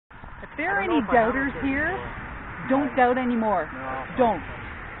there are any doubters here, don't doubt anymore. No. Don't.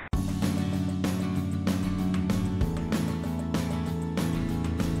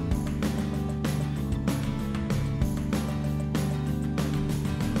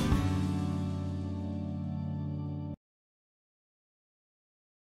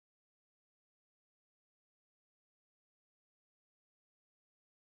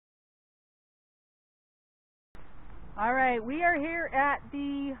 All right, we are here at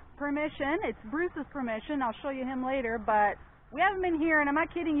the permission. It's Bruce's permission. I'll show you him later, but we haven't been here, and I'm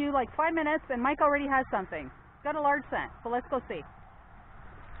not kidding you, like 5 minutes, and Mike already has something. He's got a large scent, so let's go see.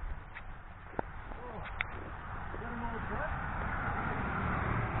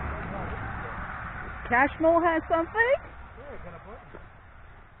 Cashmo has something.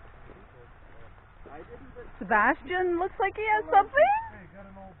 Sebastian looks like he has something.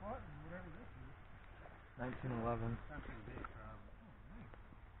 1911.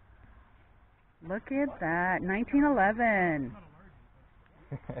 Look at that, 1911.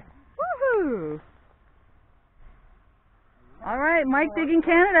 Woohoo! All right, Mike Digging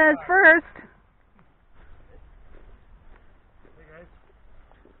Canada is first. Hey guys.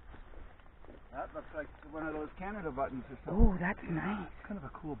 That looks like one of those Canada buttons or something. Oh, that's nice. It's kind of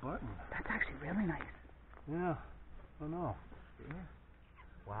a cool button. That's actually really nice. Yeah. I don't know. Yeah.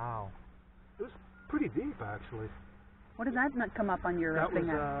 Wow. It was pretty deep, actually. What did that not come up on your thing?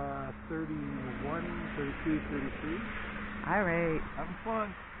 That was 31, 32, 33. All right. Having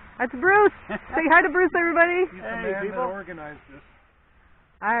fun. That's Bruce. Say hi to Bruce, everybody. He's the man that organized this.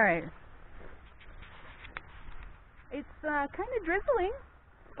 All right. It's kind of drizzling,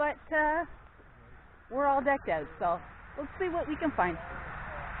 but we're all decked out, so let's see what we can find.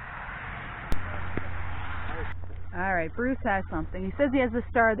 All right, Bruce has something. He says he has the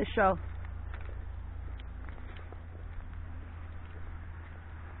star of the show.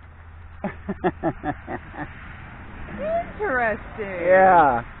 Interesting.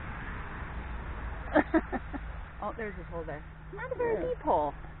 Yeah. Oh, there's his hole there. Not a very deep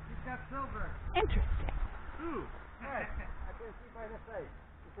hole. He's got silver. Interesting. Ooh. Hey, I can see by the face.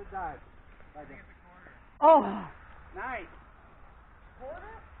 It's a dive. Oh. Nice.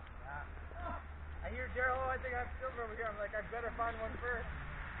 Quarter? Yeah. Oh. I hear Gerald, I think I have silver over here. I'm like, I better find one first.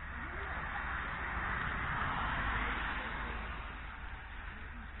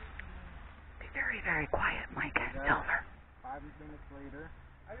 Be very, very quiet, Mike. Silver. 5 minutes later,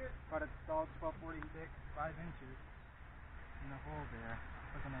 but it's all 1246, 5 inches in the hole there.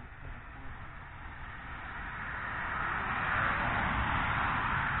 Looking at it.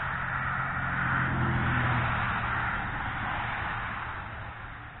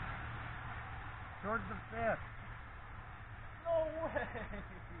 Towards the 5th. No way!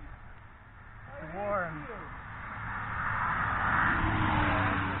 It's warm.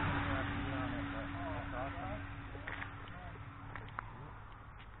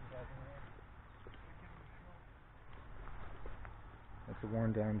 That's a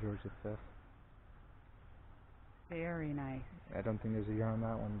worn down George V. Very nice. I don't think there's a year on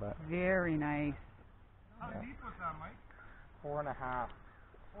that one, but very nice. How deep was that, Mike? 4.5.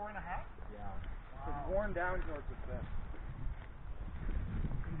 4.5? Yeah. Wow. It's worn down George V.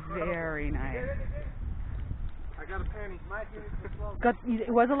 Very nice. I got a penny. Mike,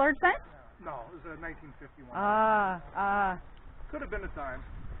 It was a large cent? No, it was a 1951. Could have been a dime.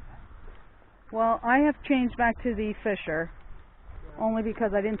 Well, I have changed back to the Fisher, only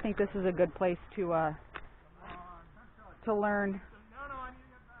because I didn't think this was a good place to learn.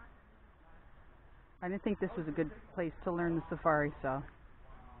 I didn't think this was a good place to learn the safari, so.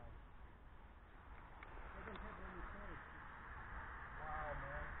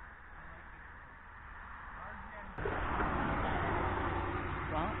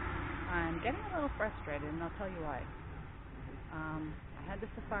 Well, I'm getting a little frustrated, and I'll tell you why. I had the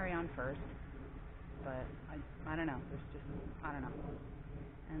safari on first, but I don't know. There's just, I don't know.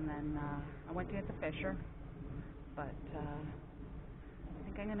 And then I went to get the Fisher, but I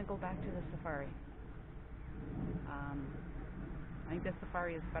think I'm going to go back to the safari. I think the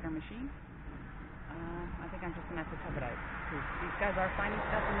safari is a better machine. I think I'm just going to have to tough it out, because these guys are finding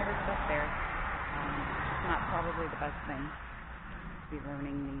stuff and there's stuff there. It's not probably the best thing to be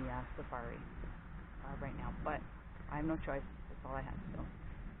learning the safari right now, but I have no choice. That's all I have, so I'm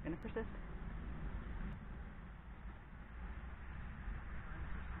going to persist.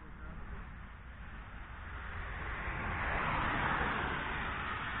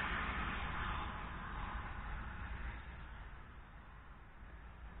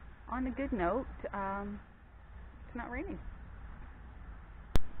 On a good note, it's not raining.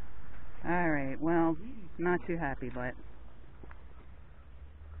 Alright, well, not too happy, but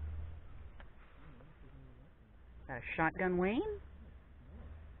a shotgun Wayne,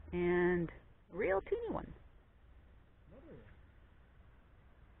 and a real teeny one.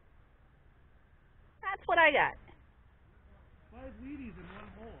 That's what I got. 5 Wheaties in one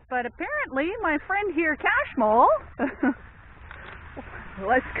hole. But apparently, my friend here, Cashmole,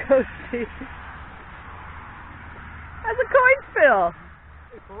 let's go see, has a coin spill.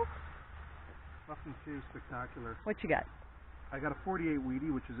 Hey folks, nothing too spectacular. What you got? I got a 48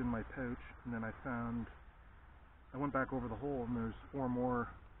 Wheatie, which is in my pouch, and then I went back over the hole, and there's 4 more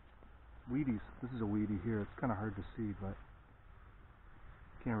Wheaties. This is a Wheatie here. It's kind of hard to see, but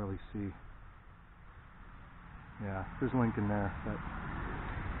can't really see. Yeah, there's Lincoln there, but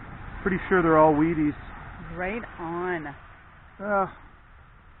pretty sure they're all Wheaties. Right on.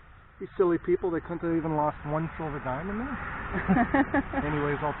 These silly people, they couldn't have even lost 1 silver dime in there.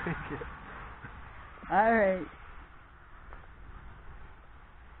 Anyways, I'll take it. All right.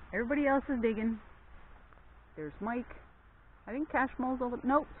 Everybody else is digging. There's Mike. I think Cashmole's over.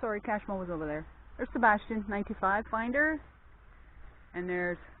 Nope, sorry, Cashmole was over there. There's Sebastian, 95 finder. And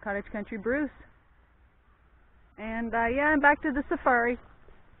there's Cottage Country Bruce. And yeah, I'm back to the Safari.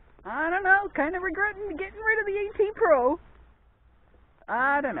 I don't know, kind of regretting getting rid of the AT Pro.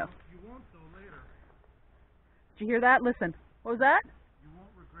 I don't know. You won't though later. Did you hear that? Listen. What was that? You won't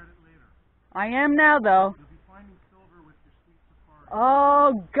regret it later. I am now, though. You'll be finding silver with your sweet Safari.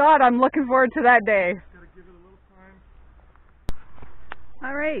 Oh, God, I'm looking forward to that day. Just gotta give it a little time.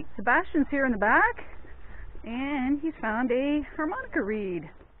 All right, Sebastian's here in the back, and he's found a harmonica reed.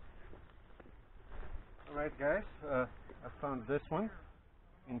 Alright guys, I found this one.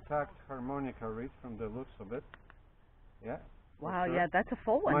 Intact harmonica reed from the looks of it. Yeah. Wow, sure. yeah, that's a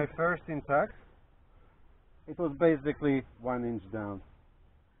full one. My first intact. It was basically 1 inch down.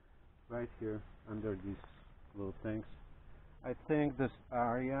 Right here, under these little things. I think this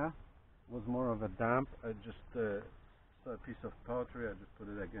area was more of a dump. I just saw a piece of pottery. I just put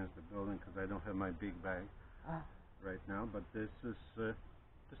it against the building because I don't have my big bag right now. But this is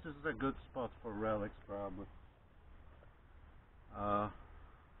a good spot for relics, probably. All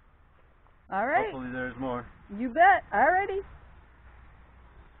right. Hopefully there's more. You bet. Alrighty.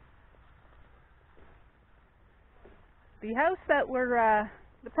 The house that we're,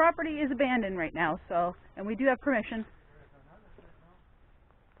 the property is abandoned right now, so, and we do have permission.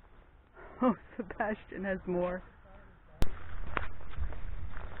 Oh, Sebastian has more.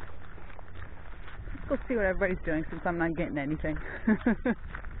 Let's see what everybody's doing since I'm not getting anything.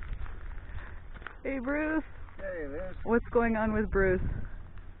 Hey, Bruce. Hey, there's. What's going on with Bruce?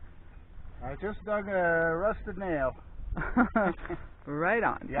 I just dug a rusted nail. Right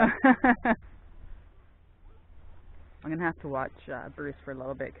on. Yeah. I'm going to have to watch Bruce for a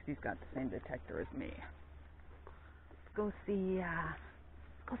little bit because he's got the same detector as me. Let's go see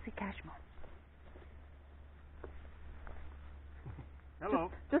Cashmole.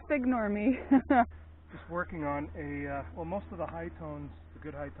 Hello. Just ignore me. Just working on a, well, most of the high tones, the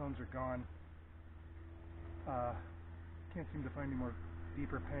good high tones are gone. Can't seem to find any more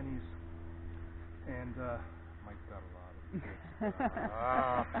deeper pennies. And Mike's got a lot of bits.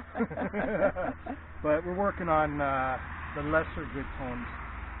 But we're working on the lesser good tones.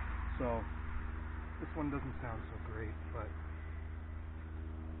 So this one doesn't sound so great, but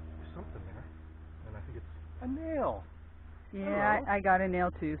there's something there. And I think it's a nail. Yeah, I got a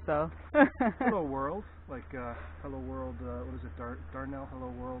nail too, so. Hello World, like Hello World, what is it, Darnell Hello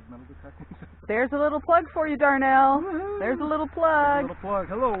World Metal Detectors? There's a little plug for you, Darnell. There's a little plug. There's a little plug.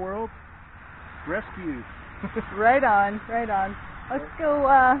 Hello World. Rescue. Right on, right on. Let's go,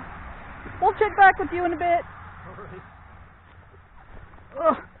 we'll check back with you in a bit. Alright.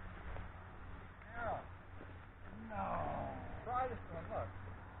 Ugh. No. Try this one, look.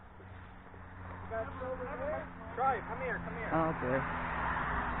 You got silver there? Try it, come here. Oh boy.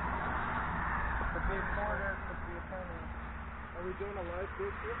 Could be a quarter, could be a penny. Are we doing a live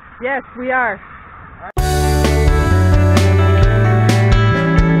group here? Yes, we are.